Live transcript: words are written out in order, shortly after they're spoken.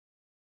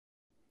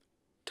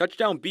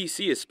Touchdown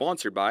BC is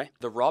sponsored by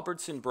the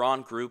Robertson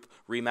Braun Group,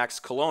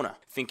 Remax Kelowna.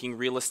 Thinking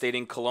real estate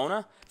in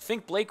Kelowna?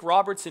 Think Blake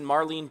Roberts and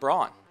Marlene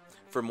Braun.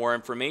 For more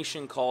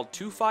information, call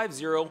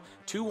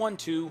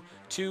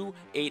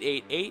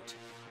 250-212-2888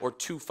 or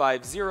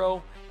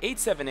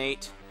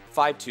 250-878-5242.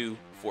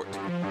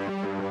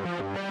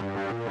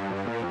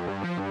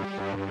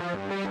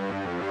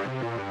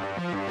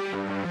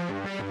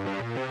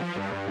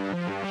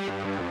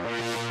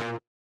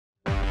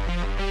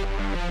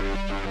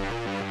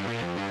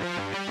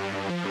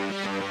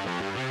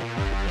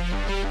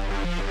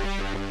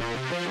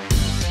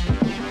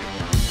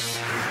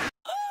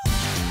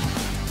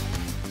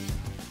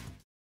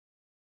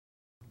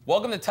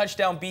 Welcome to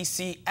Touchdown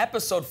BC,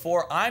 Episode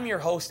 4. I'm your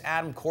host,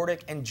 Adam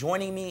Kordick, and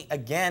joining me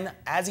again,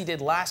 as he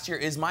did last year,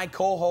 is my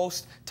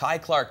co-host, Ty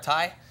Clark.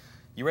 Ty,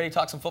 you ready to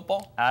talk some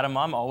football? Adam,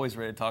 I'm always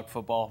ready to talk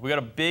football. We got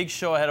a big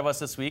show ahead of us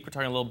this week. We're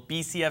talking a little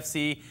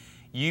BCFC,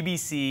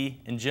 UBC,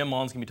 and Jim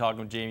Mullins going to be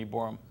talking with Jamie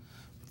Borum.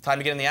 It's time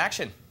to get in the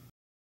action.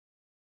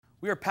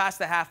 We are past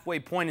the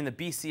halfway point in the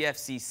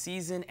BCFC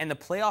season, and the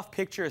playoff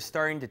picture is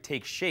starting to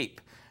take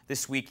shape.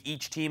 This week,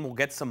 each team will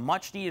get some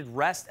much-needed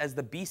rest as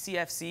the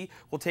BCFC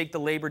will take the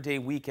Labor Day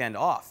weekend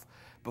off.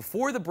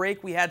 Before the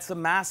break, we had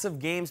some massive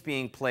games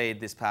being played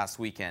this past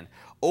weekend.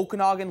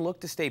 Okanagan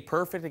looked to stay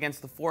perfect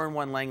against the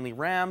 4-1 Langley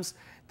Rams.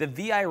 The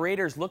VI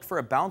Raiders looked for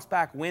a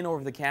bounce-back win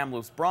over the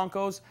Kamloops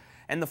Broncos.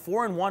 And the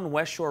 4-1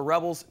 West Shore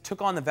Rebels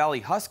took on the Valley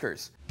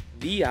Huskers.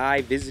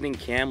 VI visiting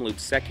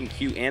Kamloops, second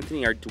Q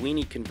Anthony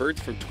Arduini converts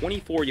from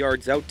 24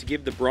 yards out to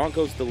give the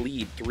Broncos the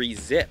lead,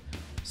 3-zip.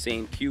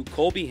 Same cue,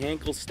 Colby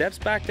Hankel steps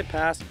back to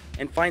pass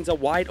and finds a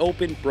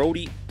wide-open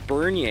Brody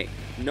Bernier.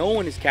 No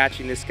one is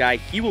catching this guy.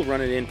 He will run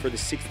it in for the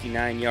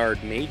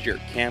 69-yard major.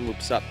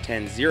 Kamloops up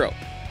 10-0.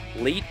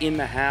 Late in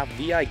the half,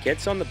 VI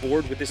gets on the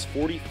board with this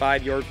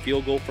 45-yard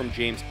field goal from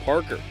James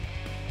Parker.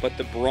 But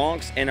the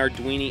Bronx and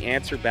Arduini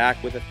answer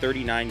back with a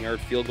 39-yard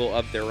field goal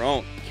of their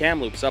own.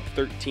 Kamloops up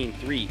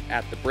 13-3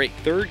 at the break.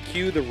 Third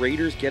cue, the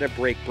Raiders get a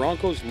break.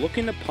 Broncos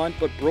looking to punt,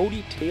 but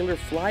Brody Taylor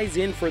flies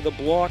in for the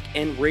block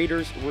and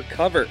Raiders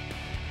recover.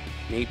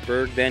 Nate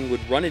Berg then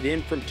would run it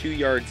in from 2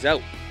 yards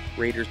out.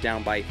 Raiders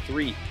down by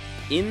 3.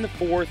 In the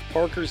fourth,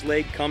 Parker's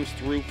leg comes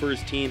through for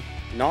his team,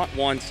 not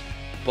once,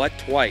 but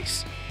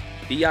twice.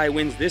 VI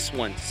wins this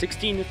one,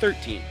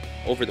 16-13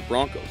 over the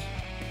Broncos.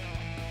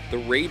 The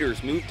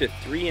Raiders move to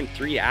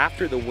 3-3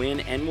 after the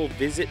win and will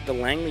visit the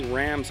Langley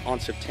Rams on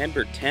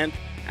September 10th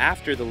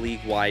after the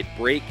league-wide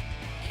break.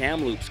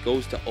 Kamloops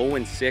goes to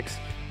 0-6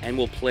 and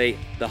will play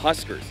the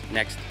Huskers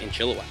next in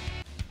Chilliwack.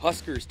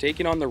 Huskers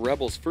taking on the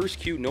Rebels. First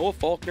cue, Noah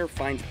Faulkner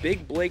finds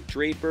big Blake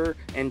Draper,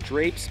 and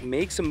Drapes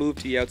makes a move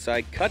to the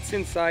outside, cuts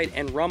inside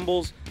and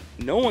rumbles.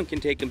 No one can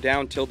take him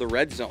down till the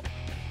red zone.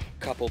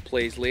 Couple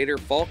plays later,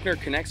 Faulkner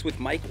connects with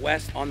Mike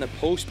West on the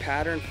post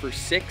pattern for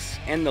 6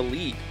 and the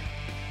lead.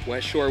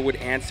 West Shore would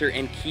answer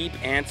and keep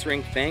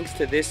answering thanks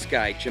to this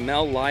guy,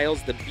 Jamel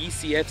Lyles, the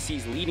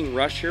BCFC's leading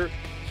rusher.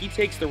 He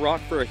takes the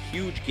rock for a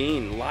huge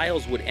gain.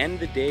 Lyles would end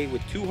the day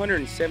with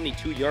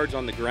 272 yards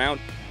on the ground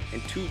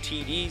and 2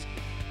 TDs,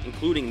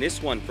 including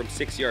this one from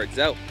 6 yards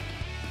out.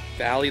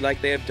 Valley,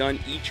 like they have done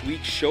each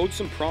week, showed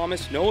some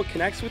promise. Noah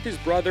connects with his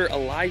brother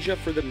Elijah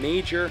for the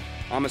major.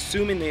 I'm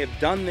assuming they have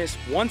done this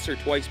once or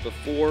twice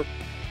before,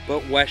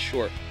 but West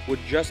Shore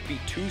would just be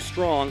too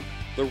strong.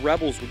 The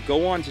Rebels would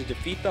go on to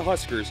defeat the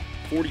Huskers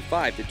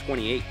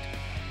 45-28.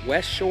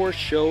 West Shore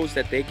shows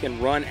that they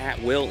can run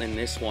at will in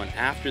this one.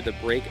 After the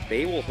break,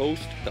 they will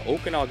host the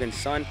Okanagan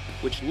Sun,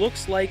 which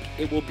looks like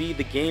it will be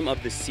the game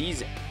of the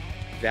season.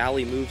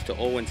 Valley moves to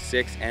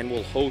 0-6 and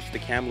will host the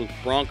Kamloops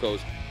Broncos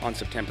on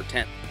September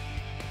 10th.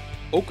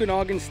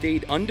 Okanagan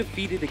stayed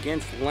undefeated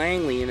against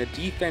Langley in a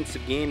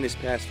defensive game this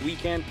past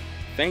weekend,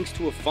 thanks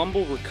to a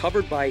fumble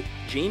recovered by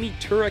Jamie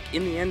Turek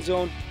in the end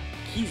zone.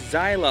 Keith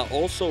Zyla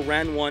also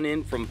ran one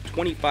in from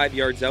 25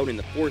 yards out in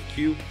the fourth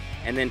cue,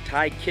 and then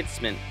Ty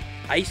Kitzman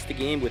iced the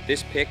game with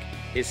this pick,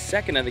 his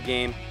second of the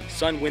game.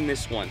 Sun win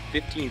this one,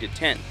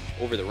 15-10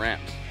 over the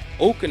Rams.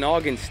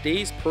 Okanagan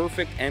stays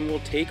perfect and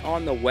will take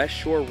on the West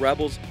Shore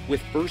Rebels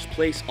with first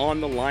place on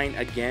the line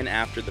again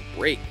after the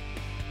break.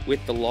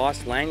 With the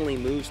loss, Langley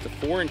moves to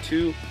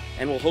 4-2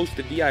 and will host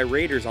the VI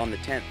Raiders on the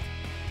 10th.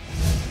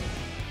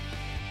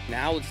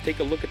 Now let's take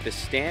a look at the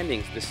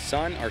standings. The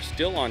Sun are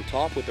still on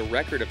top with a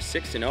record of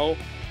 6-0,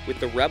 with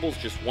the Rebels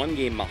just one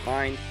game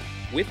behind.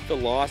 With the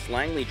loss,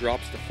 Langley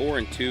drops to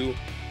 4-2.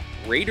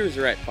 Raiders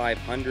are at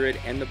 500,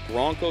 and the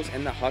Broncos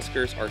and the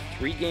Huskers are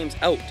 3 games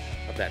out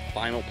of that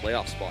final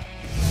playoff spot.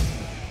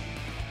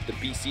 The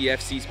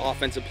BCFC's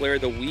Offensive Player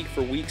of the Week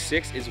for Week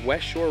 6 is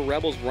West Shore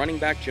Rebels running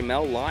back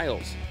Jamel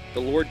Lyles.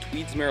 The Lord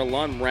Tweedsmuir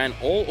alum ran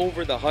all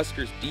over the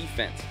Huskers'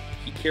 defense.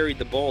 He carried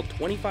the ball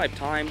 25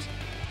 times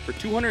for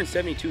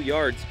 272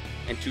 yards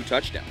and 2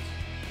 touchdowns.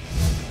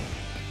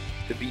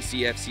 The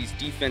BCFC's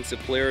Defensive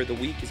Player of the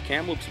Week is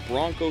Kamloops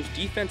Broncos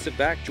defensive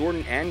back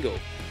Jordan Ango.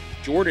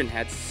 Jordan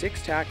had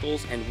 6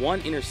 tackles and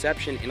 1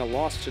 interception in a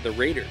loss to the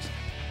Raiders.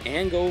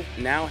 Ango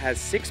now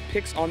has 6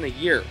 picks on the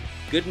year,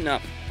 good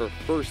enough for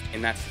first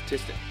in that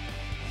statistic.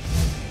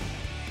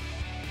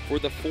 For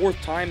the fourth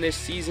time this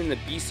season, the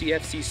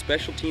BCFC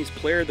Special Teams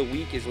Player of the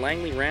Week is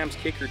Langley Rams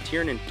kicker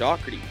Tiernan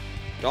Doherty.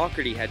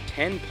 Doherty had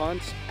 10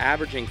 punts,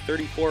 averaging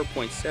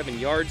 34.7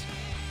 yards,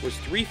 was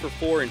 3 for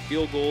 4 in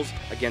field goals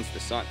against the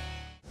Sun.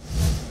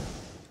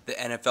 The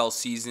NFL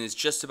season is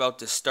just about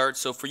to start,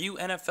 so for you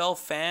NFL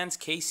fans,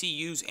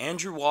 KCU's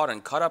Andrew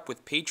Wadden caught up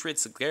with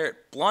Patriots'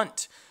 Garrett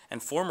Blunt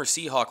and former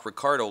Seahawk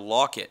Ricardo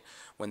Lockett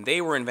when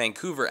they were in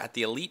Vancouver at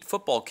the Elite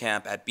Football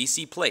Camp at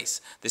BC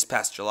Place this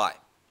past July.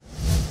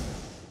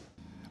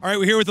 All right,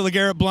 we're here with the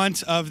LeGarrette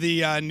Blunt of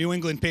the New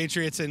England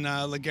Patriots. And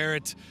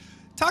LeGarrette,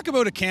 talk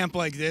about a camp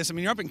like this. I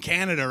mean, you're up in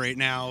Canada right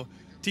now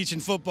teaching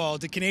football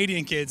to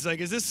Canadian kids. Like,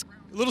 is this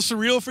a little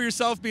surreal for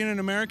yourself being an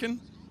American?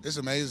 It's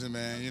amazing,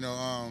 man. You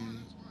know,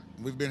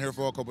 we've been here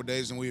for a couple of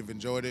days and we've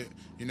enjoyed it.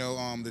 You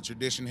know, the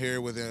tradition here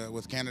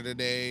with Canada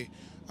Day.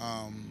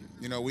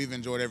 You know, we've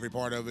enjoyed every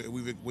part of it.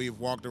 We've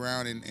walked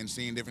around and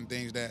seen different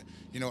things that,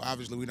 you know,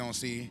 obviously we don't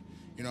see.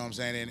 You know what I'm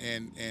saying?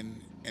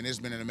 And it's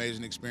been an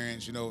amazing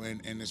experience, you know,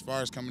 and as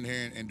far as coming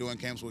here and doing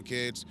camps with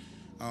kids,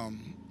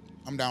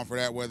 I'm down for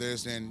that, whether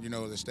it's in, you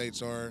know, the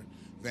States or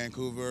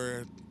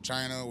Vancouver,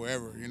 China,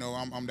 wherever. You know,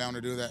 I'm down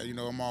to do that. You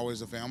know, I'm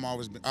always a fan.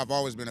 I've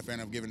always been a fan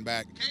of giving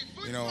back,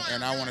 you know,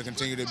 and I want to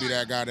continue to be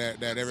that guy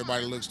that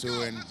everybody looks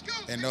to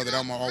and know that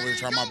I'm always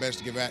try my best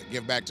to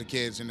give back to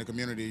kids in the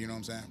community, you know what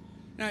I'm saying?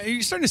 Now,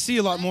 you're starting to see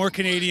a lot more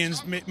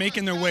Canadians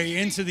making their way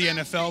into the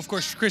NFL. Of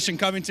course, Christian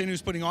Covington,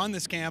 who's putting on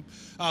this camp,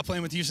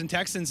 playing with the Houston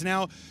Texans.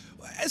 Now,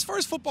 as far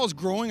as football's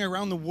growing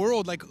around the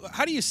world, like,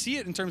 how do you see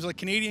it in terms of like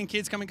Canadian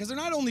kids coming? Because they're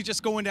not only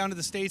just going down to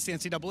the States, the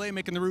NCAA,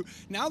 making the route.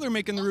 Now they're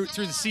making the route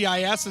through the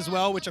CIS as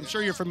well, which I'm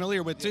sure you're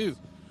familiar with too.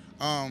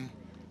 I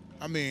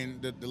mean,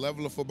 the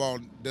level of football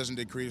doesn't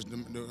decrease,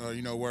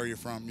 you know, where you're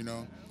from. You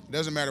know, it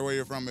doesn't matter where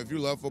you're from. If you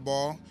love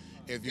football,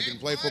 if you can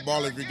play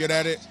football, if you're good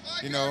at it,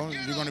 you know,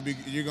 you're gonna be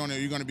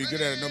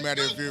good at it. No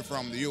matter if you're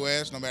from the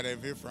U.S., no matter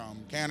if you're from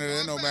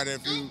Canada, no matter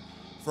if you're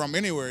from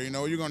anywhere. You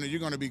know, you're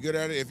gonna be good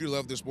at it if you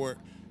love the sport.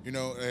 You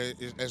know,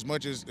 as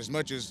much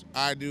as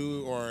I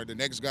do or the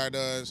next guy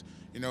does.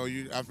 You know,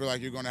 I feel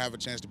like you're gonna have a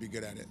chance to be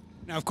good at it.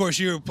 Now, of course,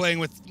 you're playing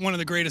with one of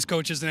the greatest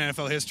coaches in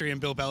NFL history, and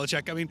Bill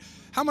Belichick. I mean,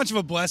 how much of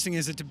a blessing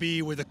is it to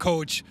be with a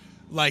coach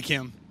like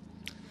him?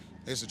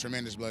 It's a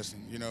tremendous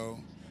blessing. You know.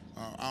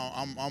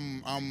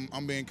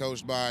 I'm being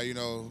coached by, you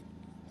know,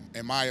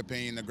 in my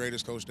opinion, the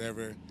greatest coach to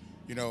ever,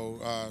 you know,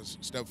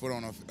 step foot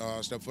on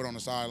the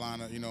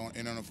sideline, you know,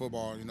 and on the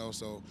football, you know.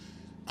 So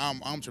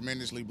I'm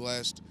tremendously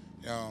blessed.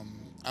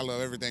 I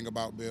love everything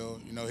about Bill.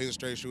 You know, he's a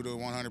straight shooter,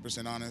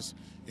 100% honest.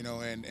 You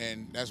know,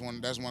 and that's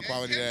one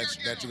quality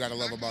that you got to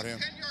love about him.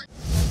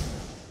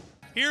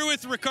 Here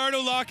with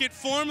Ricardo Lockett,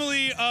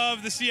 formerly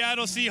of the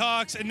Seattle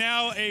Seahawks and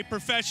now a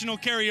professional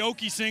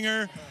karaoke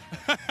singer.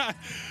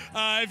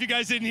 If you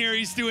guys didn't hear,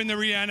 he's doing the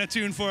Rihanna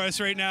tune for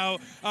us right now.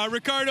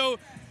 Ricardo,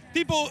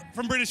 people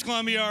from British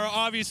Columbia are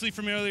obviously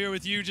familiar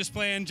with you, just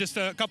playing just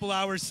a couple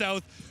hours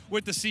south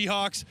with the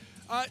Seahawks.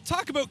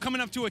 Talk about coming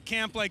up to a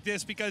camp like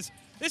this, because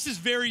this is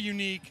very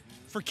unique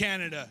for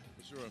Canada.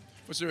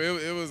 For sure.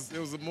 It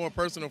was more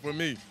personal for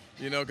me,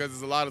 you know, because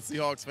there's a lot of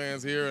Seahawks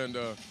fans here, and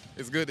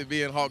it's good to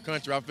be in Hawk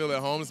Country. I feel at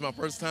home. It's my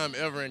first time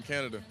ever in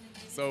Canada.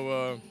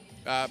 So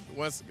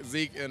once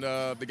Zeke and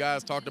the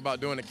guys talked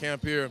about doing a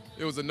camp here,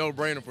 it was a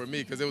no-brainer for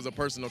me because it was a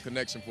personal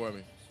connection for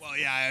me. Well,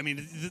 yeah, I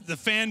mean, the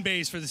fan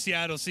base for the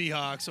Seattle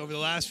Seahawks over the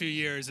last few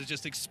years has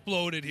just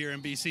exploded here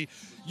in BC.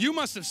 You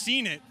must have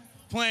seen it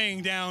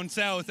playing down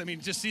south. I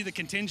mean, just see the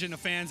contingent of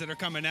fans that are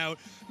coming out.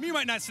 You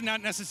might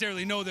not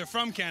necessarily know they're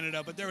from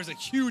Canada, but there was a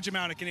huge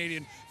amount of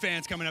Canadian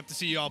fans coming up to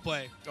see you all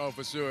play. Oh,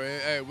 for sure.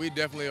 Hey, we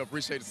definitely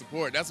appreciate the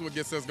support. That's what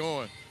gets us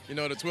going. You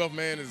know, the 12th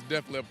man is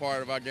definitely a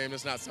part of our game.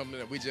 It's not something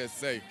that we just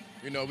say.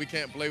 You know, we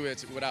can't play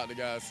without the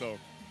guys, so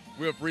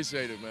we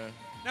appreciate it, man.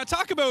 Now,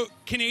 talk about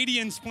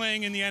Canadians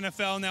playing in the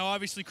NFL. Now,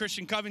 obviously,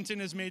 Christian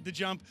Covington has made the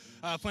jump,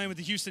 playing with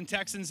the Houston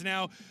Texans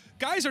now.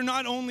 Guys are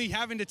not only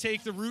having to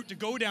take the route to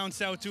go down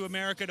south to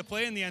America to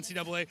play in the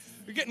NCAA,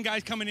 you're getting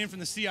guys coming in from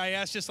the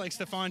CIS, just like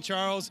Stephon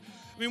Charles.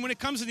 I mean, when it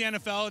comes to the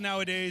NFL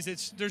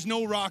nowadays, there's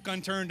no rock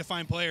unturned to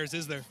find players,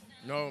 is there?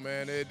 No,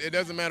 man. It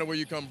doesn't matter where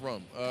you come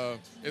from.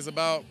 It's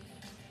about,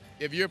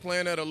 if you're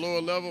playing at a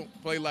lower level,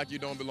 play like you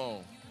don't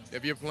belong.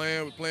 If you're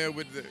playing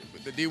with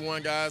the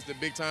D1 guys, the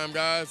big-time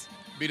guys,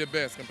 be the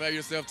best. Compare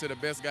yourself to the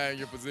best guy in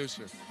your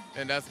position.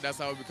 And that's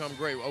how we become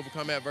great. We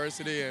overcome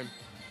adversity and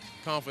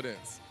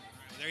confidence.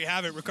 There you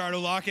have it, Ricardo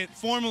Lockett,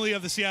 formerly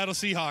of the Seattle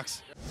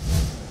Seahawks.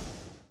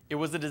 It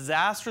was a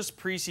disastrous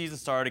preseason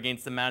start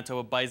against the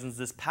Manitoba Bisons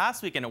this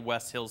past weekend at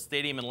West Hills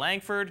Stadium in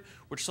Langford,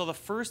 which saw the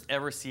first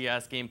ever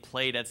CIS game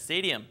played at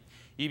Stadium.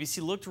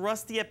 UBC looked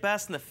rusty at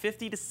best in the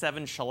 50-7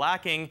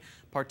 shellacking,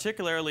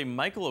 particularly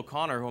Michael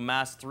O'Connor, who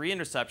amassed 3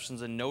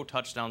 interceptions and no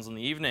touchdowns in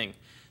the evening.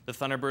 The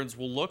Thunderbirds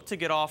will look to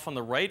get off on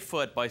the right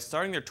foot by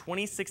starting their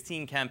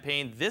 2016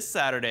 campaign this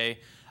Saturday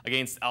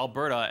against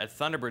Alberta at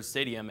Thunderbird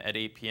Stadium at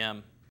 8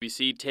 p.m.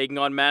 UBC taking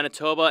on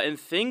Manitoba, and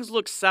things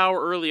look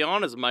sour early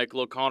on as Michael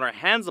O'Connor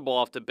hands the ball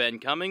off to Ben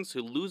Cummings,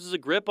 who loses a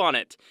grip on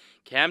it.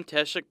 Cam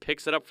Teshik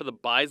picks it up for the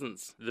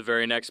Bisons. The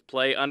very next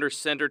play, under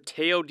center,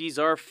 Teo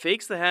Dizar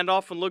fakes the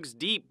handoff and looks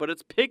deep, but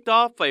it's picked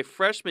off by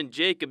freshman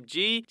Jacob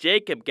G.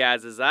 Jacob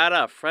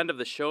Gazizada, a friend of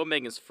the show,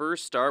 making his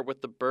first start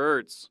with the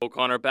Birds.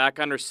 O'Connor back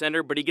under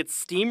center, but he gets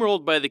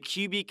steamrolled by the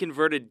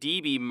QB-converted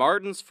DB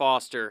Martins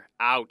Foster.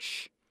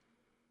 Ouch.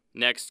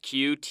 Next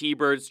cue,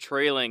 T-Birds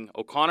trailing.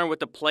 O'Connor with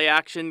the play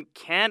action,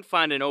 can't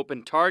find an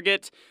open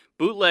target.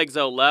 Bootlegs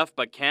out left,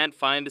 but can't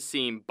find a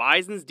seam.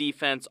 Bison's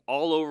defense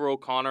all over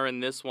O'Connor in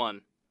this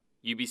one.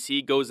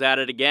 UBC goes at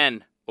it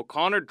again.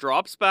 O'Connor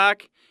drops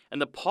back, and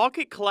the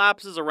pocket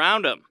collapses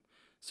around him.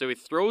 So he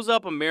throws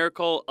up a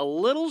miracle, a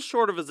little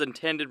short of his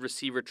intended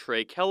receiver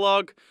Trey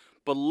Kellogg,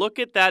 but look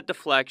at that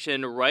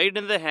deflection right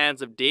into the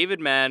hands of David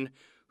Mann,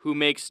 who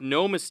makes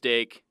no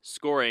mistake,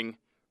 scoring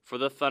for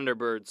the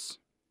Thunderbirds.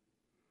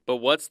 But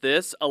what's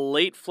this? A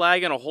late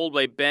flag and a hold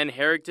by Ben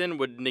Harrington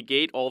would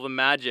negate all the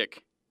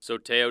magic. So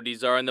Teo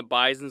Dizar and the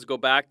Bisons go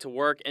back to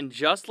work, and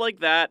just like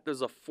that,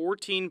 there's a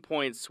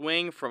 14-point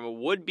swing from a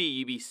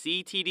would-be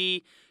UBC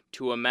TD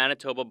to a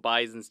Manitoba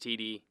Bisons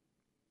TD.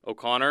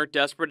 O'Connor,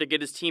 desperate to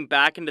get his team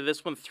back into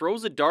this one,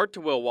 throws a dart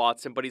to Will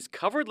Watson, but he's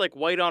covered like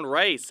white on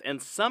rice,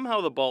 and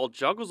somehow the ball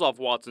juggles off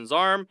Watson's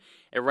arm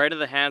and right into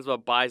the hands of a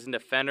Bison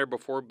defender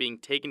before being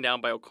taken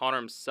down by O'Connor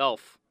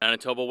himself.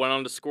 Manitoba went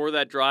on to score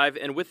that drive,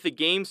 and with the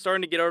game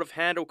starting to get out of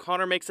hand,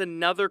 O'Connor makes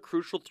another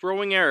crucial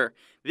throwing error.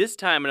 This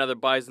time, another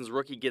Bison's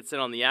rookie gets in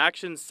on the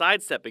action,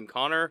 sidestepping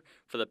Connor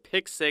for the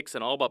pick six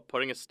and all but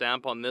putting a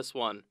stamp on this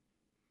one.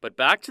 But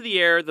back to the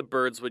air the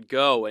Birds would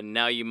go, and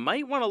now you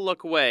might want to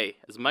look away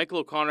as Michael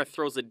O'Connor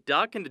throws a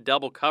duck into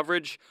double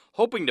coverage,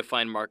 hoping to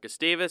find Marcus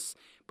Davis,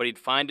 but he'd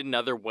find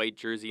another white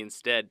jersey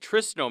instead.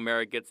 Tristan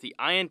O'Mara gets the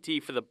INT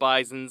for the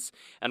Bisons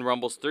and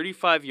rumbles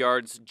 35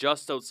 yards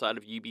just outside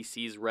of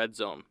UBC's red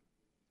zone.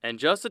 And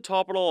just to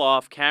top it all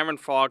off, Cameron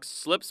Fox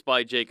slips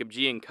by Jacob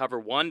G in cover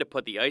 1 to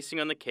put the icing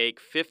on the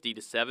cake,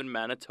 50-7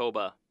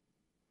 Manitoba.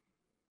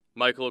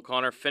 Michael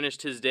O'Connor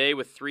finished his day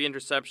with 3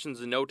 interceptions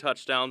and no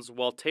touchdowns,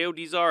 while Teo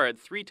Dizar had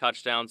 3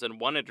 touchdowns and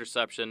 1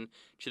 interception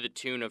to the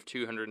tune of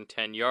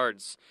 210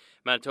 yards.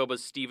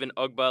 Manitoba's Stephen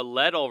Ugba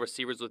led all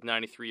receivers with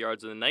 93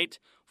 yards in the night,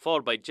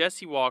 followed by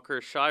Jesse Walker,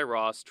 Shai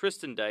Ross,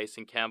 Tristan Dice,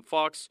 and Cam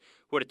Fox,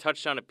 who had a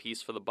touchdown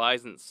apiece for the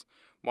Bisons.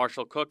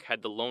 Marshall Cook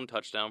had the lone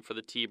touchdown for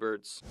the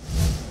T-Birds.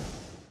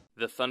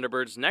 The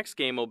Thunderbirds' next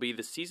game will be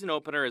the season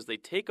opener as they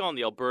take on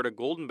the Alberta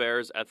Golden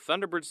Bears at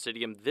Thunderbird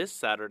Stadium this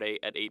Saturday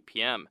at 8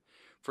 p.m.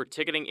 For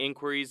ticketing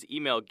inquiries,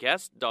 email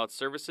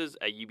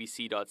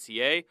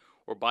guest.services@ubc.ca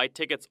or buy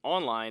tickets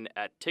online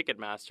at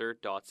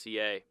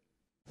ticketmaster.ca.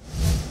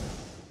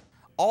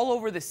 All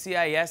over the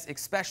CIS,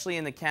 especially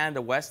in the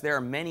Canada West, there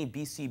are many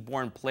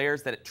BC-born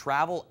players that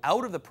travel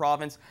out of the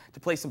province to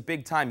play some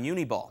big-time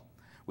uni-ball.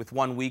 With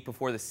 1 week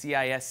before the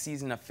CIS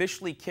season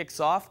officially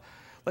kicks off,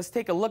 let's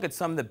take a look at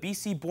some of the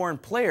BC-born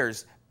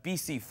players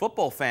BC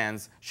football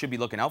fans should be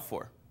looking out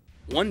for.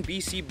 One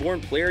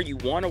BC-born player you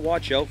want to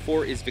watch out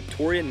for is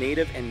Victoria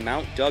native and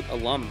Mount Doug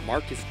alum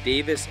Marcus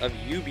Davis of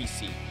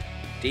UBC.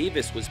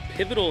 Davis was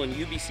pivotal in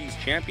UBC's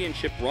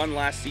championship run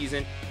last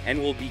season and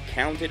will be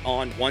counted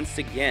on once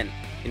again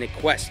in a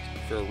quest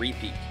for a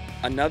repeat.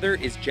 Another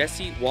is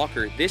Jesse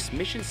Walker. This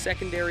Mission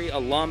Secondary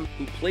alum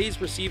who plays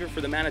receiver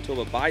for the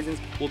Manitoba Bisons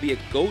will be a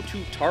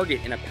go-to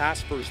target in a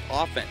pass-first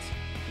offense.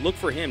 Look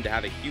for him to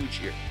have a huge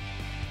year.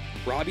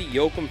 Robbie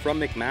Yoakum from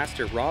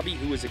McMaster. Robbie,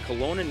 who is a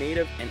Kelowna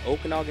native and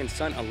Okanagan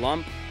Sun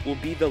alum, will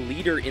be the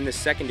leader in the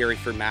secondary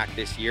for Mac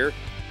this year.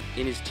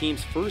 In his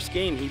team's first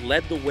game, he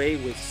led the way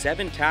with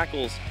 7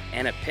 tackles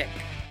and a pick.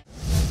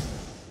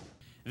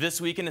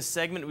 This week in a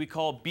segment we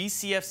call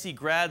BCFC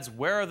Grads,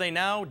 Where Are They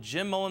Now?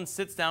 Jim Mullins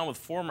sits down with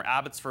former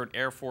Abbotsford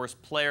Air Force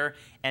player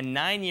and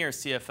 9-year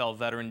CFL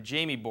veteran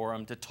Jamie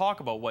Borum to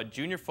talk about what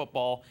junior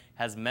football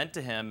has meant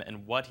to him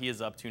and what he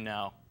is up to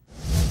now.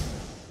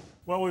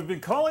 Well, we've been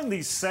calling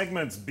these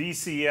segments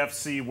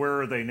BCFC,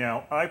 Where Are They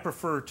Now? I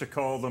prefer to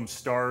call them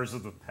Stars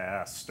of the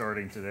Past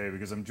starting today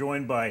because I'm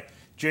joined by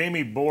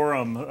Jamie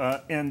Borum.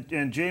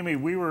 And Jamie,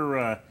 we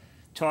were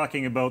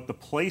talking about the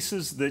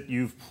places that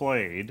you've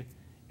played,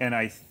 and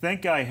I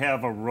think I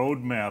have a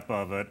roadmap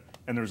of it,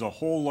 and there's a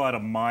whole lot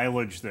of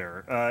mileage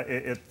there.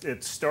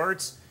 It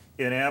starts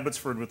in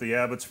Abbotsford with the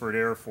Abbotsford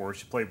Air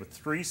Force. You played with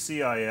 3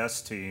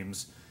 CIS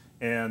teams,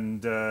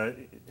 and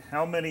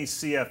how many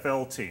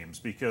CFL teams?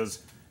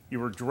 Because you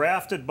were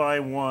drafted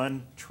by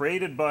one,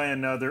 traded by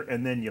another,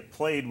 and then you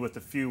played with a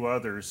few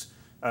others.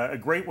 A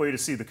great way to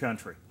see the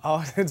country.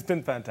 Oh, it's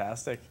been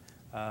fantastic.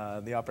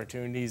 The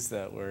opportunities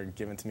that were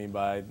given to me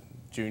by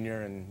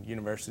junior and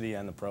university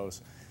and the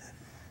pros.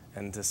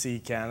 And to see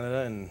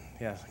Canada and,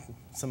 yeah,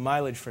 some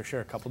mileage for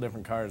sure. A couple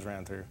different cars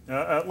ran through.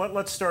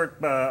 Let's start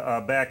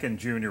back in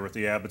junior with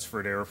the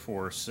Abbotsford Air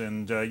Force.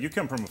 And you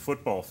come from a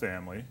football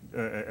family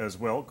as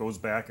well. Goes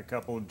back a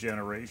couple of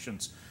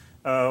generations.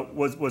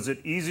 Was it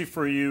easy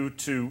for you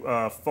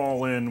to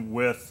fall in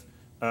with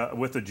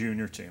a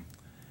junior team?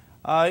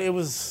 It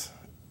was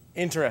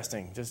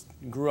interesting. Just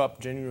grew up.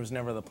 Junior was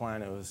never the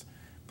plan. It was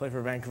play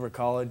for Vancouver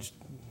College,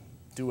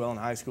 do well in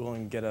high school,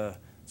 and get a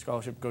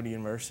scholarship, go to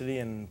university,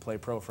 and play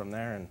pro from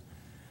there. And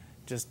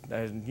just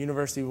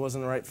university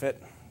wasn't the right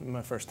fit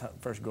my first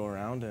go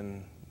around,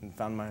 and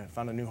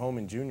found a new home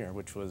in junior,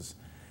 which was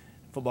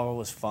football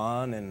was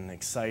fun and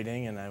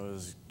exciting, and I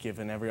was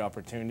given every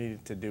opportunity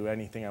to do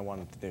anything I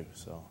wanted to do.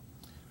 So.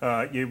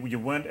 You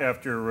went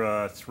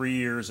after 3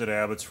 years at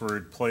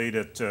Abbotsford, played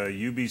at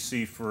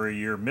UBC for a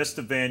year, missed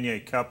the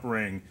Vanier Cup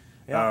ring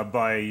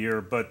by a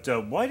year. But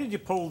why did you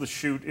pull the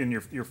chute in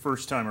your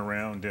first time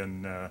around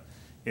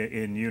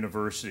in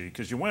university?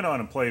 Because you went on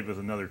and played with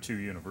another 2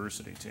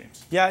 university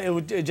teams. Yeah,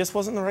 it just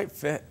wasn't the right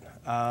fit.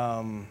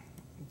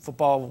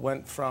 Football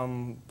went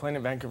from playing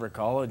at Vancouver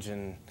College,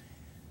 and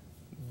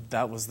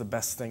that was the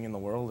best thing in the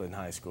world in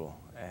high school.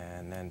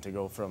 And then to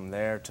go from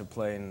there to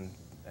playing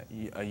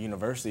a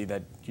university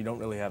that you don't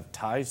really have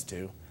ties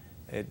to,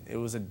 it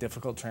was a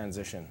difficult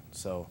transition.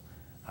 So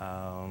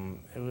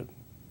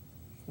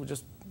we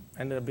just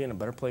ended up being a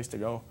better place to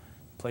go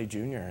play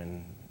junior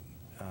and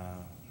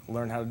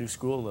learn how to do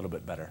school a little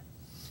bit better.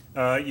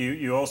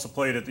 You also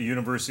played at the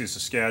University of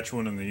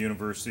Saskatchewan and the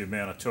University of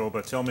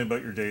Manitoba. Tell me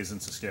about your days in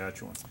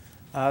Saskatchewan.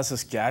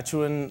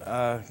 Saskatchewan,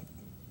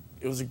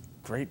 it was a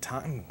great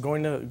time.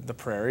 Going to the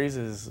prairies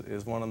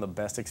is one of the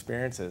best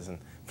experiences. And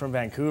from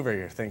Vancouver,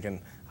 you're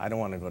thinking, I don't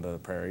want to go to the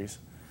prairies.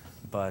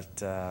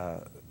 But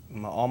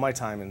all my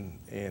time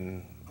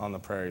on the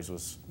prairies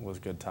was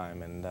good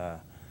time. And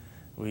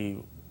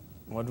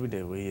what did we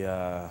do? We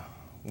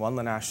won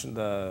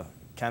the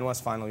Can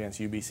West final against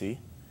UBC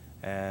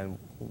and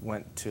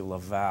went to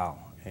Laval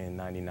in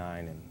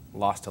 '99 and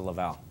lost to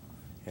Laval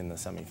in the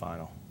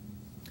semifinal.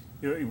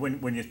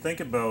 When you think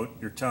about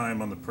your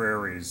time on the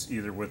prairies,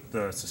 either with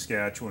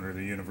Saskatchewan or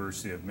the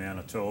University of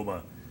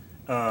Manitoba,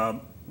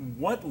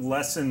 what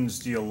lessons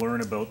do you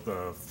learn about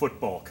the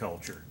football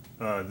culture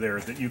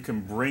there that you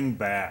can bring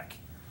back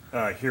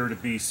here to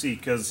BC?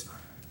 Because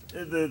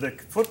the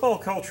football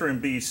culture in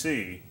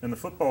BC and the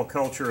football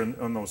culture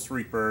in those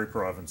 3 prairie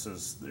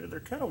provinces, they're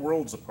kind of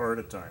worlds apart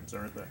at times,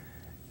 aren't they?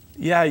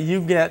 Yeah,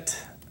 you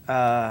get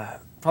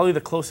probably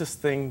the closest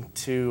thing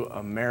to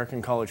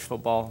American college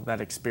football, that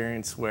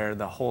experience where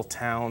the whole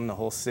town, the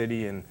whole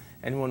city, and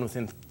anyone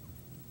within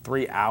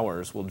 3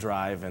 hours will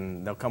drive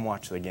and they'll come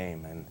watch the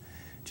game. And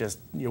just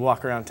you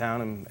walk around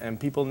town and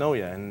people know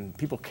you and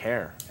people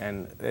care.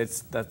 And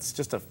it's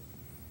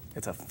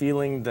a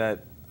feeling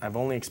that I've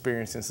only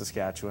experienced in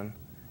Saskatchewan,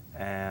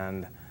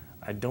 and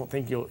I don't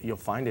think you'll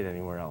find it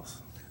anywhere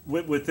else.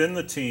 Within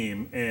the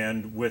team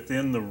and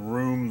within the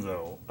room,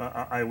 though,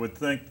 I would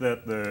think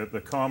that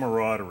the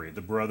camaraderie,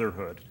 the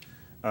brotherhood,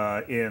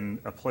 in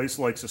a place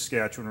like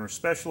Saskatchewan, or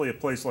especially a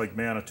place like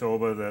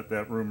Manitoba,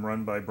 that room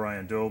run by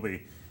Brian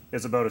Doby,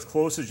 is about as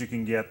close as you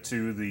can get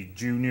to the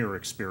junior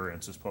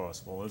experience as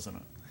possible, isn't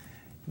it?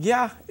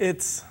 Yeah,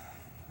 it's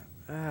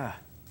not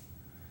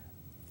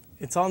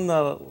on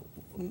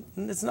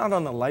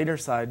the lighter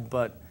side,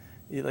 but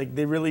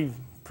they really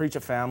preach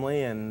a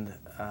family, and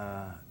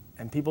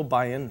people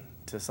buy in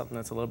to something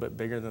that's a little bit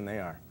bigger than they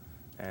are.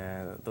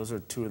 And those are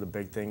 2 of the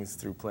big things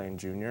through playing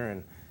junior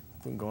and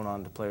going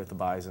on to play with the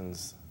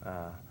Bisons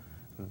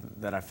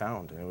that I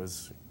found. And it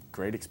was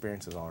great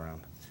experiences all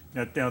around.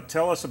 Now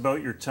tell us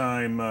about your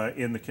time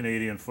in the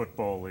Canadian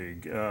Football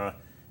League.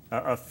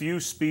 A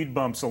few speed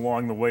bumps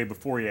along the way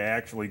before you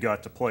actually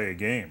got to play a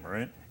game,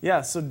 right?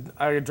 Yeah, so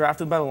I got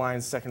drafted by the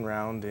Lions 2nd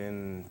round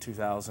in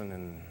 2000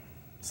 and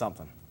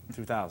something,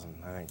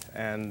 2000 I think.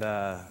 And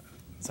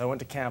so I went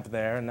to camp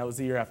there, and that was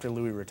the year after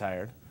Louis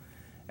retired.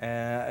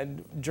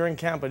 And during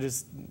camp,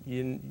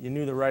 you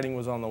knew the writing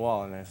was on the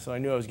wall, and so I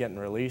knew I was getting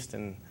released.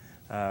 And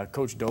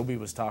Coach Doby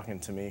was talking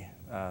to me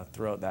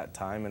throughout that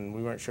time, and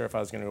we weren't sure if I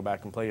was going to go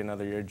back and play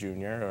another year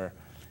junior or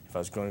if I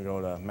was going to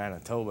go to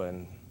Manitoba.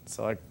 And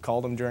so I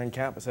called him during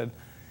camp. I said,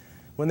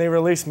 when they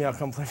release me, I'll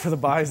come play for the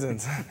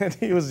Bisons. And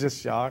he was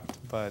just shocked.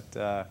 But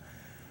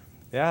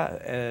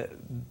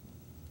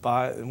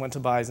went to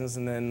Bisons,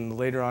 and then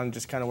later on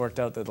just kind of worked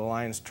out that the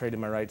Lions traded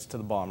my rights to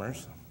the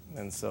Bombers.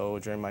 And so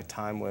during my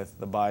time with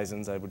the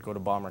Bisons, I would go to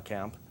Bomber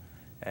camp.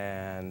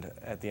 And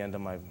at the end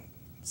of my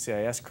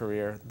CIS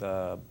career,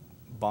 the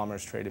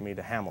Bombers traded me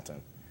to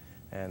Hamilton.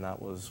 And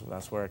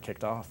that's where it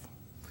kicked off.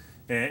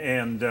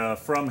 And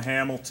from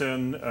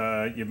Hamilton,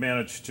 you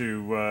managed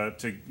to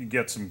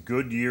get some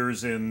good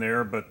years in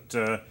there, but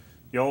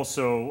you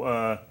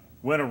also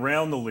went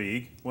around the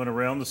league, went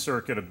around the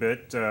circuit a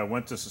bit,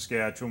 went to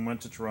Saskatchewan,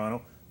 went to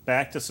Toronto,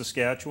 back to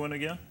Saskatchewan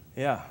again?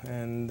 Yeah,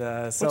 and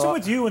so... What's up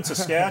with you in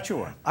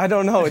Saskatchewan? I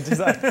don't know.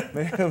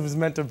 It was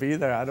meant to be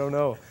there. I don't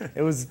know.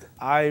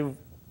 I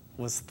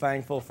was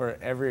thankful for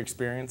every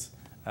experience,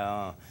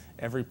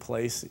 every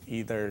place.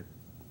 Either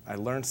I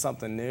learned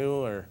something new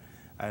or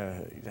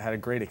I had a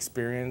great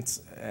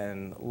experience,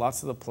 and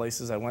lots of the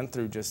places I went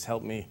through just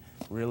helped me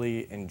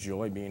really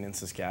enjoy being in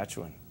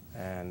Saskatchewan.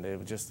 And it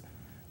was just...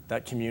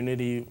 that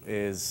community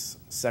is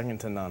second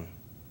to none.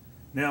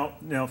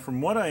 Now,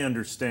 from what I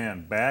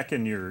understand, back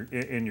in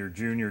your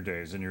junior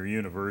days, in your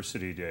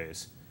university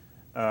days,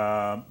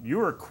 You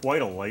were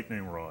quite a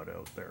lightning rod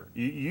out there.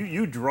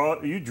 You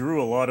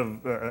drew a lot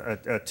of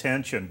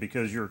attention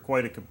because you're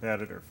quite a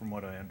competitor, from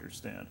what I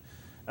understand.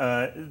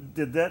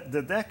 Did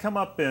that come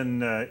up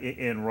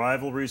in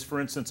rivalries? For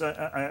instance,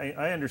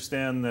 I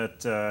understand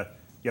that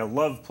you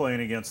love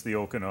playing against the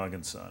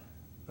Okanagan Sun.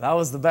 That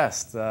was the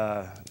best.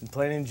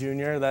 Playing in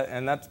junior,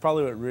 and that's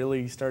probably what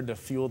really started to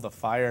fuel the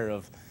fire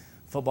of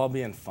football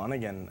being fun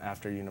again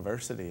after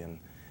university. And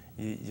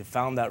you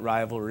found that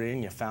rivalry,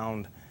 and you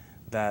found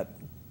that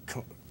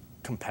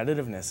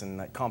competitiveness and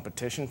that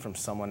competition from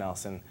someone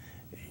else, and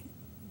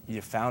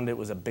you found it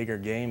was a bigger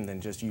game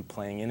than just you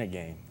playing in a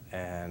game.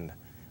 And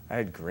I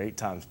had great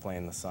times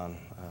playing the Sun.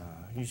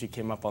 Usually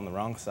came up on the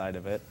wrong side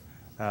of it,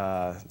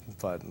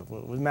 but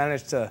we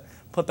managed to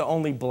put the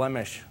only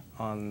blemish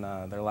on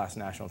their last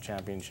national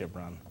championship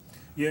run.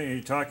 Yeah,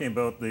 you're talking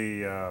about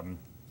the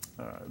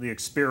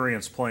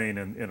experience playing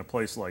in a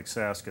place like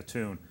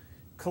Saskatoon.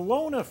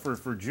 Kelowna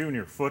for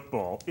junior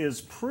football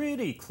is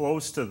pretty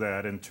close to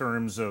that in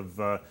terms of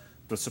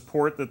the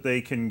support that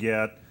they can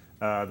get,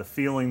 the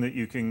feeling that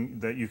you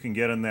can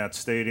get in that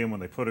stadium when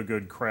they put a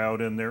good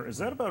crowd in there. Is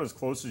that about as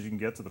close as you can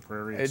get to the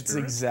Prairie experience? It's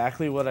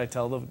exactly what I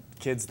tell the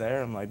kids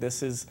there. I'm like,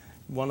 this is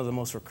one of the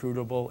most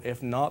recruitable,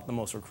 if not the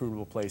most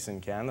recruitable place in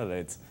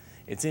Canada.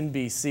 It's in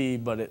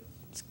BC, but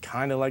it's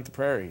kind of like the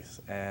Prairies.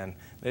 And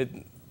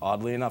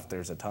oddly enough,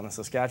 there's a ton of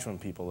Saskatchewan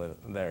people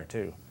there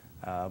too.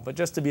 But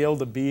just to be able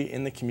to be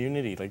in the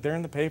community, like they're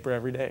in the paper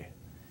every day.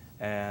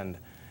 And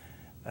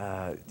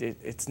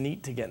it's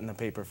neat to get in the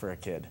paper for a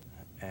kid.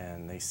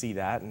 And they see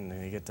that and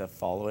they get to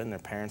follow it and their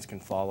parents can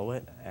follow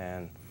it.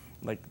 And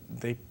like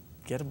they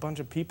get a bunch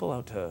of people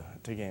out to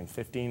games.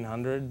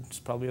 1,500 is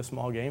probably a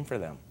small game for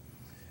them.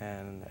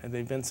 And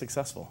they've been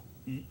successful.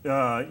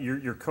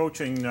 You're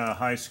coaching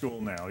high school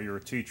now. You're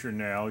a teacher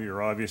now.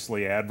 You're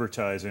obviously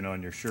advertising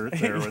on your shirt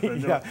there.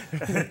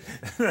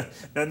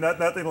 And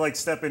nothing like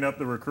stepping up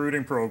the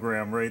recruiting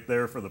program right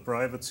there for the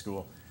private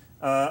school.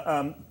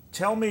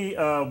 Tell me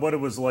what it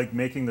was like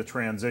making the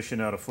transition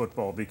out of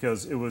football,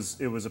 because it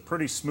was a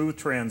pretty smooth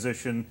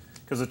transition,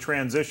 because the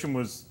transition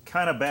was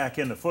kind of back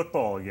into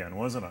football again,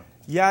 wasn't it?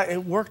 Yeah,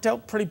 it worked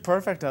out pretty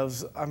perfect.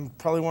 I'm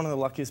probably one of the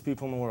luckiest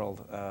people in the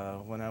world.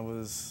 When I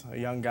was a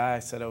young guy, I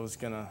said I was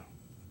gonna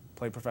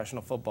play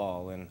professional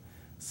football, and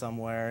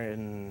somewhere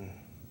in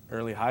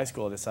early high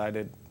school I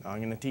decided I'm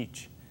gonna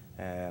teach.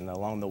 And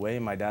along the way,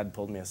 my dad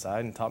pulled me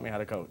aside and taught me how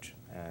to coach.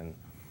 And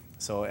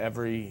so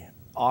every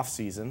off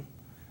season,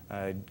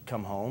 I'd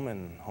come home,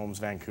 and home's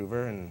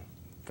Vancouver, and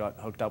got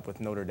hooked up with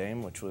Notre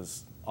Dame, which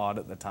was odd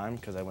at the time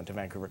because I went to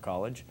Vancouver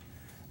College.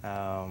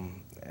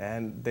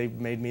 And they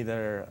made me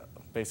their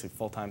basically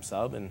full-time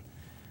sub, and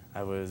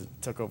I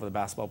took over the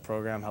basketball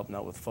program, helping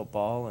out with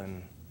football,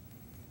 and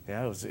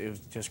yeah, it was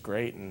just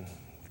great. And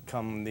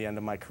come the end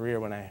of my career,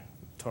 when I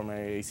tore my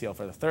ACL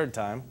for the third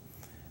time,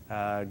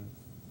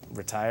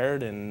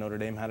 retired, and Notre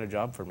Dame had a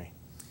job for me.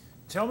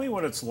 Tell me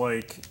what it's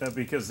like,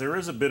 because there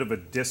is a bit of a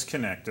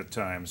disconnect at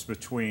times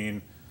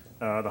between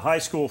the high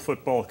school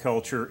football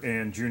culture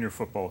and junior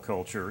football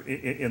culture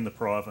in the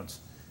province.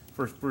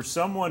 For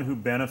someone who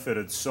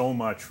benefited so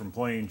much from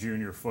playing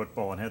junior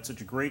football and had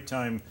such a great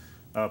time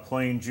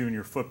playing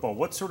junior football,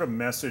 what sort of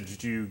message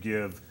do you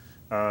give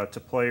to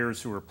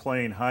players who are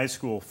playing high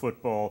school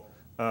football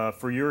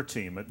for your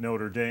team at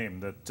Notre Dame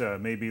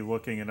that may be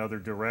looking in other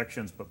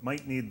directions but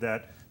might need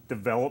that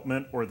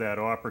development or that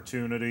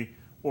opportunity,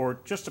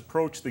 or just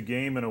approach the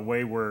game in a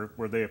way where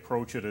they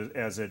approach it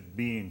as it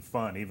being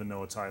fun, even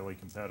though it's highly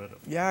competitive?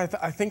 Yeah,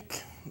 I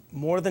think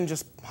more than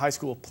just high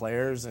school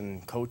players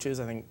and coaches,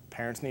 I think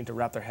parents need to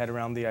wrap their head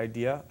around the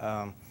idea.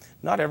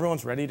 Not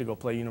everyone's ready to go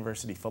play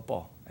university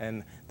football.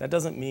 And that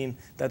doesn't mean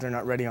that they're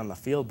not ready on the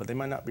field, but they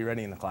might not be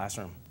ready in the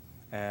classroom.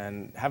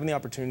 And having the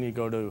opportunity to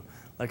go to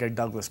like a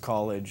Douglas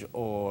College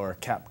or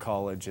Cap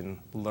College and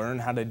learn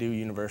how to do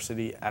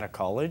university at a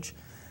college,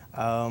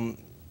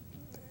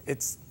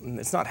 it's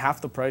not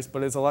half the price,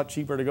 but it's a lot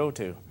cheaper to go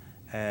to.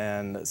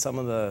 And some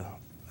of the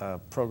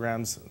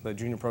programs, the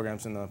junior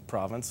programs in the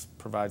province,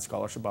 provide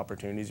scholarship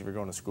opportunities if you're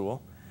going to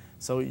school.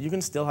 So you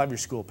can still have your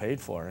school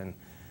paid for. And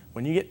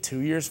when you get 2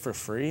 years for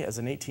free as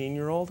an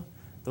 18-year-old,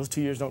 those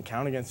 2 years don't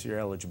count against your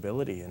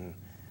eligibility. And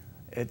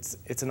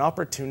it's an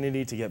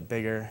opportunity to get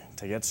bigger,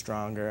 to get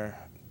stronger,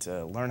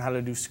 to learn how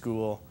to do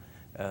school.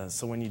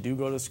 So when you do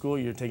go to school,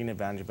 you're taking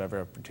advantage of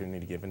every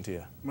opportunity given to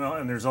you. Well,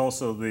 and there's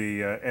also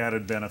the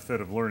added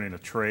benefit of learning a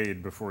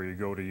trade before you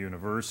go to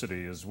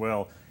university as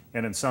well.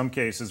 And in some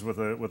cases, with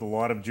a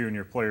lot of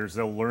junior players,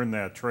 they'll learn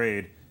that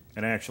trade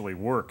and actually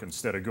work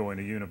instead of going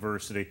to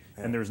university.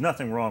 Yeah. And there's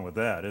nothing wrong with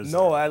that, is there?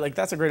 No,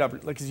 that's a great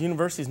opportunity, because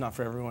university's not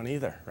for everyone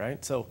either,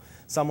 right? So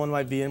someone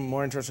might be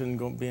more interested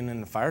in being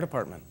in the fire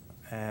department,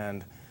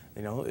 and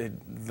you know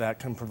that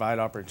can provide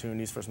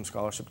opportunities for some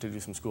scholarship to do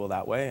some school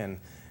that way. And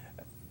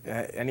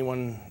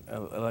anyone,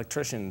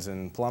 electricians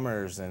and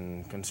plumbers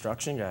and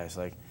construction guys,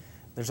 like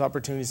there's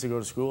opportunities to go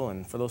to school.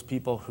 And for those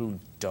people who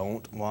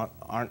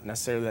aren't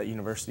necessarily that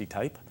university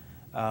type,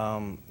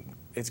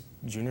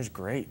 junior's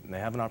great. They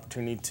have an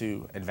opportunity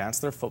to advance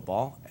their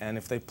football, and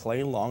if they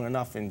play long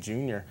enough in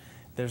junior,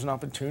 there's an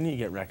opportunity to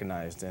get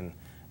recognized. And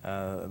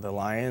the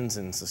Lions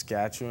and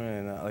Saskatchewan,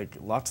 and like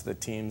lots of the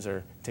teams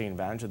are taking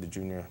advantage of the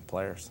junior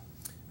players.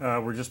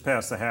 We're just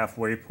past the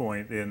halfway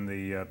point in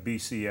the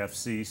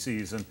BCFC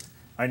season.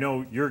 I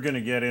know you're going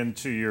to get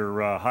into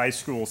your high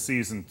school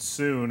season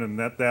soon, and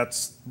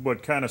that's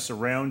what kind of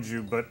surrounds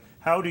you. But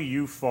how do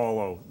you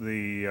follow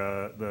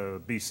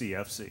the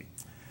BCFC?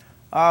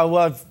 Well,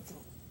 I've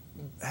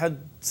had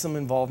some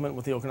involvement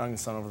with the Okanagan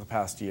Sun over the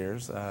past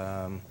years.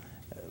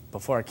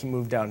 Before I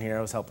moved down here,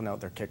 I was helping out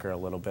their kicker a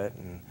little bit,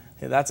 and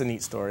yeah, that's a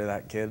neat story.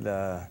 That kid,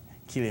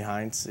 Keely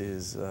Heinz,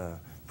 is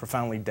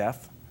profoundly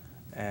deaf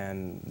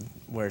and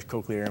wears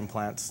cochlear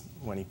implants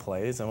when he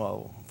plays, and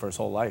well, for his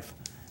whole life.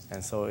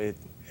 And so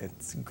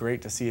it's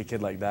great to see a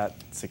kid like that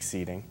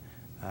succeeding.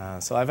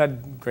 So I've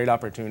had great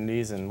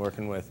opportunities in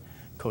working with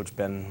Coach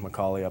Ben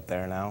McCauley up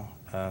there now.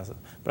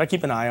 But I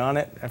keep an eye on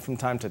it, and from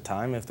time to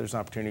time, if there's an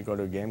opportunity to go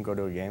to a game, go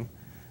to a game.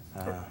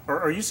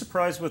 Are you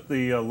surprised with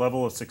the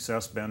level of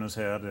success Ben has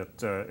had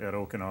at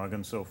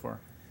Okanagan so far?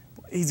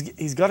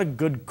 He's got a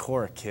good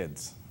core of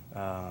kids.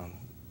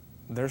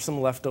 There's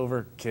some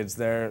leftover kids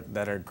there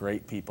that are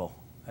great people,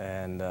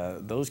 and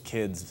those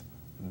kids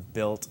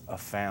built a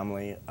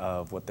family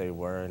of what they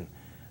were,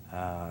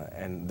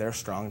 and they're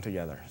strong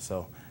together.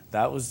 So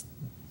that was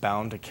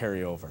bound to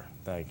carry over,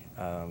 like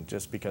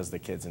just because the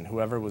kids, and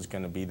whoever was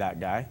going to be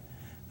that guy,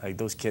 like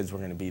those kids were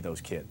going to be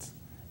those kids,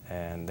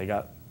 and they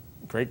got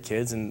great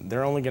kids, and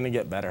they're only going to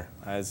get better.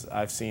 As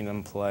I've seen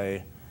them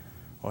play,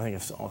 well, I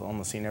think I've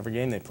almost seen every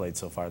game they played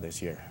so far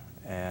this year,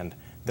 and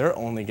they're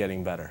only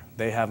getting better.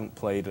 They haven't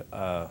played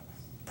a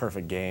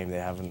perfect game. They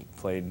haven't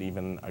played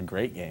even a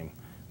great game.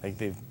 Like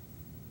they've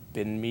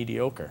been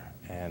mediocre,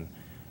 and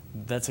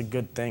that's a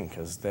good thing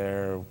because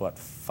they're what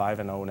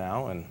 5-0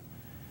 now, and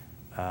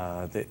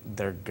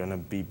they're going to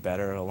be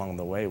better along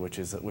the way, which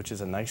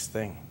is a nice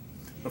thing.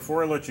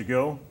 Before I let you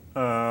go,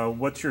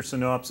 what's your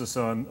synopsis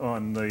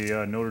on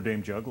the Notre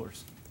Dame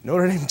Jugglers?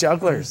 Notre Dame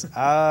Jugglers.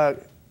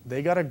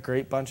 They got a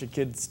great bunch of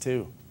kids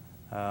too.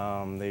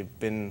 They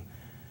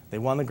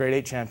won the grade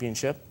 8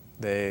 championship.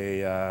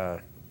 They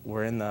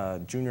were in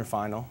the junior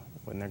final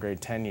in their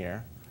grade 10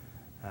 year.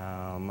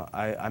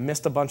 I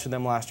missed a bunch of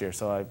them last year,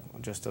 so I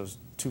was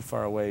too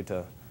far away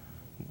to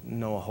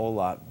know a whole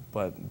lot.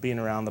 But being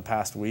around the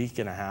past week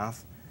and a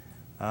half,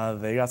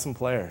 they got some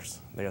players.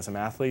 They got some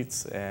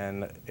athletes,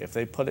 and if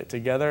they put it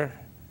together,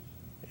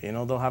 you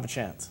know, they'll have a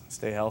chance.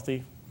 Stay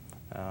healthy.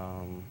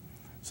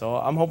 So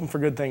I'm hoping for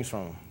good things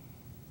from them.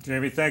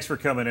 Jamie, thanks for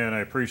coming in. I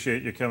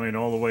appreciate you coming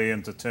all the way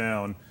into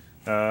town.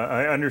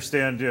 I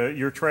understand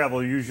your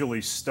travel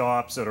usually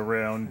stops at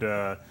around,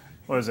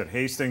 what is it,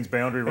 Hastings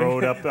Boundary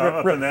Road up in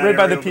that right area?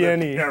 By the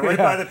PNE. Yeah, right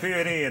by the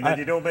PNE, and then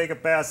you don't make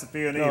it past the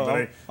PNE. No,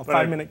 but a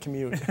 5-minute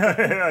commute.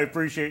 I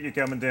appreciate you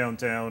coming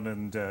downtown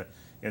and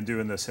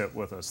doing this hit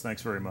with us.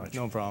 Thanks very much.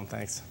 No problem,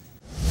 thanks.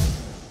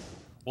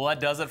 Well,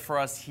 that does it for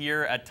us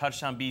here at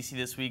Touchdown BC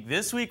this week.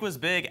 This week was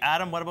big.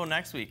 Adam, what about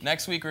next week?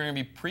 Next week, we're going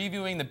to be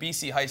previewing the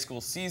BC high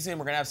school season.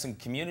 We're going to have some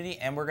community,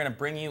 and we're going to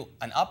bring you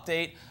an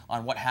update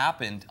on what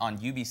happened on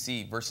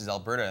UBC versus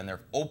Alberta in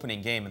their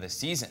opening game of the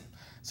season.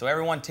 So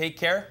everyone, take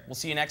care. We'll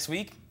see you next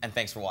week, and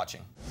thanks for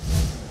watching.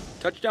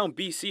 Touchdown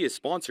BC is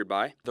sponsored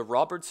by the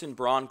Robertson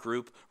Braun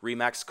Group,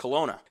 Remax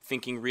Kelowna.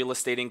 Thinking real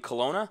estate in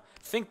Kelowna?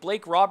 Think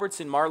Blake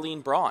Robertson,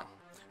 Marlene Braun.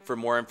 For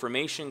more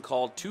information,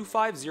 call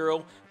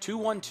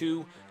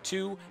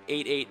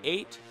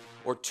 250-212-2888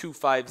 or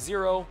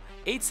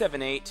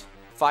 250-878-5242.